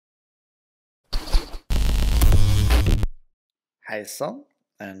Hi, Son,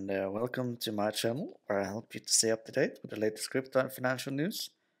 and welcome to my channel where I help you to stay up to date with the latest crypto and financial news,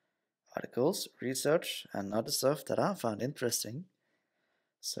 articles, research, and other stuff that I found interesting.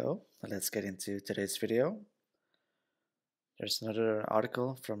 So, let's get into today's video. There's another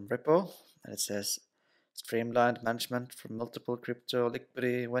article from Ripple, and it says streamlined management for multiple crypto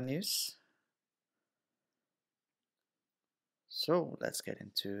liquidity venues. So, let's get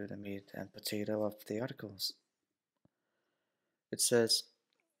into the meat and potato of the articles. It says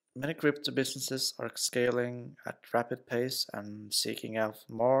many crypto businesses are scaling at rapid pace and seeking out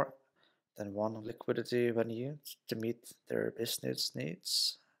more than one liquidity venue to meet their business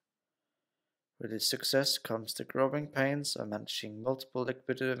needs. With its success comes the growing pains of managing multiple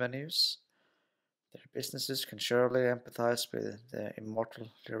liquidity venues. Their businesses can surely empathize with the immortal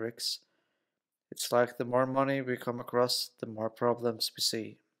lyrics. It's like the more money we come across, the more problems we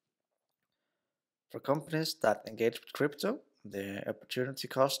see. For companies that engage with crypto, the opportunity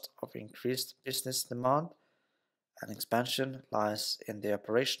cost of increased business demand and expansion lies in the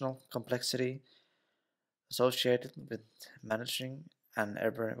operational complexity associated with managing an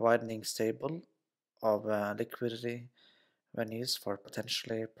ever-widening stable of liquidity venues for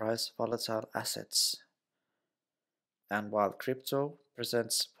potentially price-volatile assets. And while crypto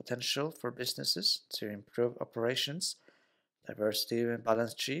presents potential for businesses to improve operations, diversity in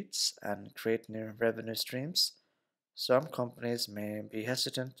balance sheets, and create new revenue streams, some companies may be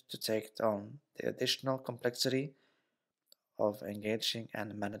hesitant to take on the additional complexity of engaging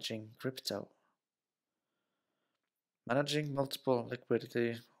and managing crypto. Managing multiple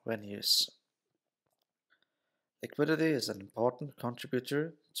liquidity venues. Liquidity is an important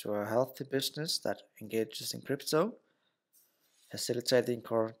contributor to a healthy business that engages in crypto, facilitating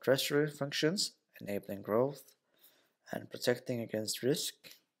core treasury functions, enabling growth, and protecting against risk.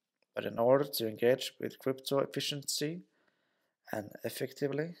 But in order to engage with crypto efficiency and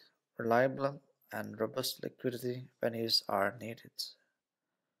effectively, reliable and robust liquidity venues are needed.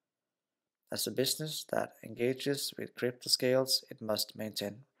 As a business that engages with crypto scales, it must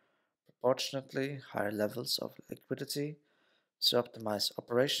maintain proportionately higher levels of liquidity to optimize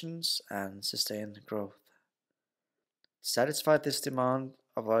operations and sustain growth. To satisfy this demand,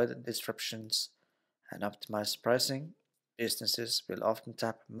 avoid disruptions, and optimize pricing, businesses will often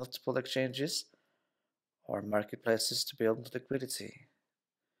tap multiple exchanges or marketplaces to build liquidity.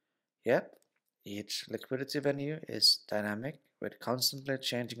 Yet, each liquidity venue is dynamic with constantly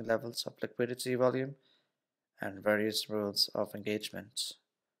changing levels of liquidity volume and various rules of engagement.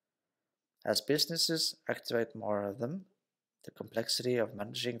 As businesses activate more of them, the complexity of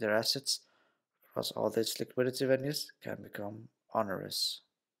managing their assets across all these liquidity venues can become onerous.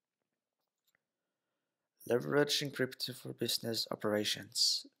 Leveraging crypto for business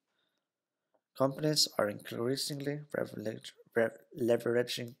operations. Companies are increasingly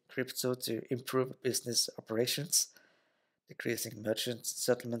leveraging crypto to improve business operations, decreasing merchant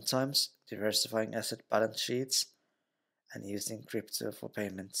settlement times, diversifying asset balance sheets, and using crypto for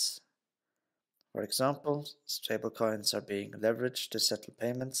payments. For example, stablecoins are being leveraged to settle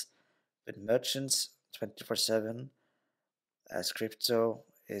payments with merchants 24/7, as crypto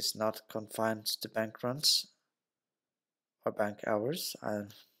is not confined to bank runs or bank hours. I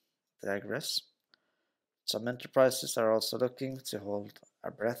digress. Some enterprises are also looking to hold a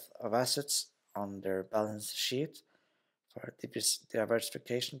breadth of assets on their balance sheet for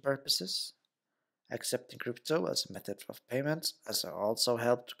diversification purposes. Accepting crypto as a method of payment has also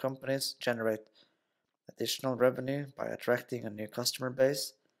helped companies generate additional revenue by attracting a new customer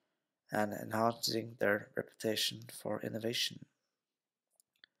base and enhancing their reputation for innovation.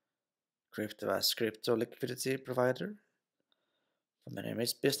 Crypto as crypto liquidity provider. For many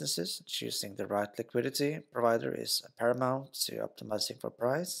businesses, choosing the right liquidity provider is paramount to optimizing for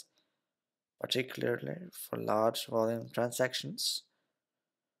price, particularly for large volume transactions.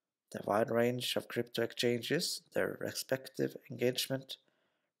 The wide range of crypto exchanges, their respective engagement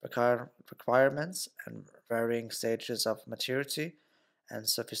requirements, and varying stages of maturity and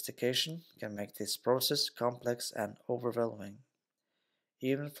sophistication can make this process complex and overwhelming,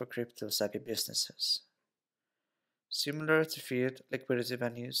 even for crypto-savvy businesses. Similar to fiat liquidity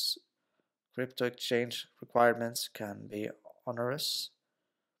venues, crypto exchange requirements can be onerous.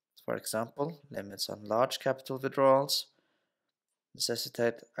 For example, limits on large capital withdrawals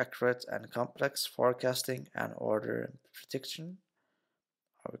necessitate accurate and complex forecasting and order prediction,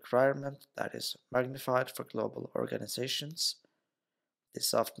 a requirement that is magnified for global organizations.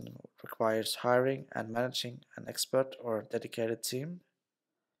 This often requires hiring and managing an expert or dedicated team.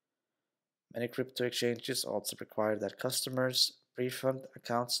 Many crypto exchanges also require that customers pre-fund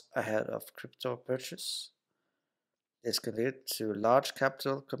accounts ahead of crypto purchase. This can lead to large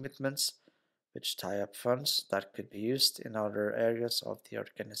capital commitments, which tie up funds that could be used in other areas of the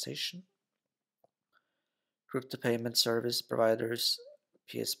organization. Crypto payment service providers,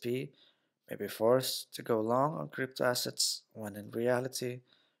 PSP, may be forced to go long on crypto assets when in reality,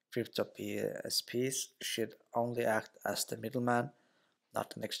 crypto PSPs should only act as the middleman,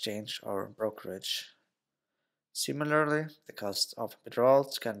 not an exchange or brokerage. Similarly, the cost of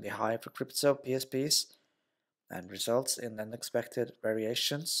withdrawals can be high for crypto PSPs and results in unexpected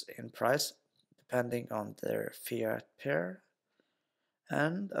variations in price depending on their fiat pair.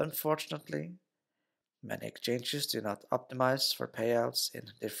 And unfortunately, many exchanges do not optimize for payouts in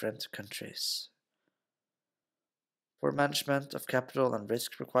different countries. Poor management of capital and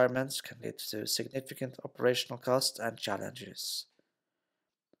risk requirements can lead to significant operational costs and challenges.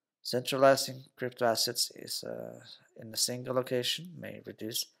 Centralizing crypto assets in a single location may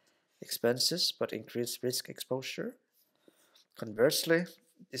reduce expenses but increase risk exposure. Conversely,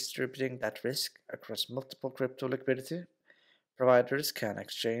 distributing that risk across multiple crypto liquidity providers can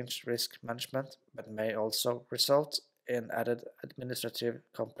exchange risk management but may also result in added administrative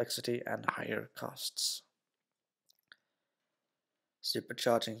complexity and higher costs.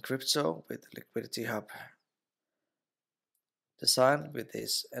 Supercharging crypto with Liquidity Hub. Designed with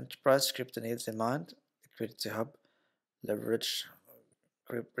these enterprise crypto needs in mind, Liquidity Hub leverages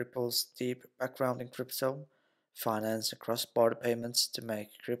Ripple's deep background in crypto, finance, and cross-border payments to make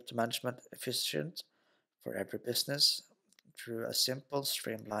crypto management efficient for every business through a simple,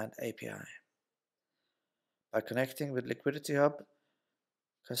 streamlined API. By connecting with Liquidity Hub,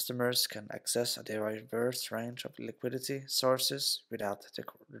 customers can access a diverse range of liquidity sources without the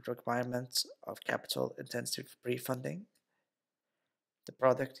requirement of capital-intensive pre-funding. The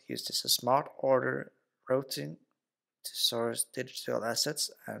product uses a smart order routing to source digital assets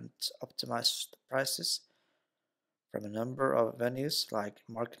and optimize prices from a number of venues like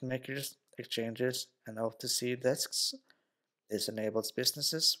market makers, exchanges, and OTC desks. This enables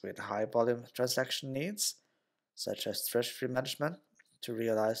businesses with high volume transaction needs, such as treasury management, to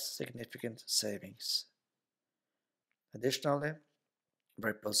realize significant savings. Additionally,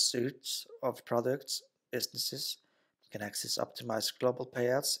 Ripple's suite of products businesses can access optimized global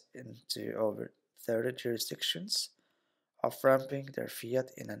payouts into over 30 jurisdictions, off-ramping their fiat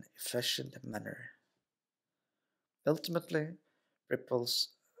in an efficient manner. Ultimately, Ripple's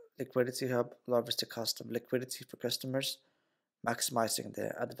Liquidity Hub lowers the cost of liquidity for customers, maximizing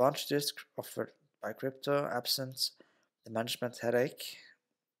the advantages offered by crypto absence the management headache.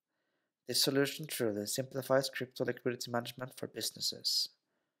 This solution truly simplifies crypto liquidity management for businesses.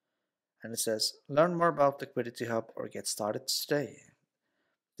 And it says, learn more about Liquidity Hub or get started today.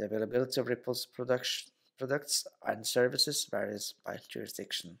 The availability of Ripple's products and services varies by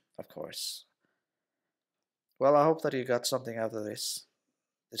jurisdiction, of course. Well, I hope that you got something out of this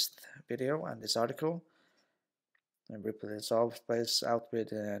video and this article. And Ripple is always out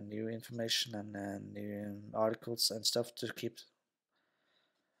with new information and new articles and stuff to keep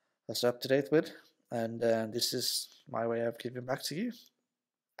us up to date with. And this is my way of giving back to you.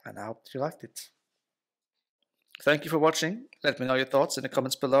 And I hope you liked it. Thank you for watching. Let me know your thoughts in the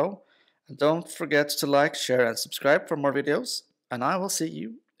comments below. And don't forget to like, share, and subscribe for more videos. And I will see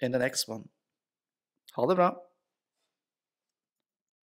you in the next one. Ha det bra!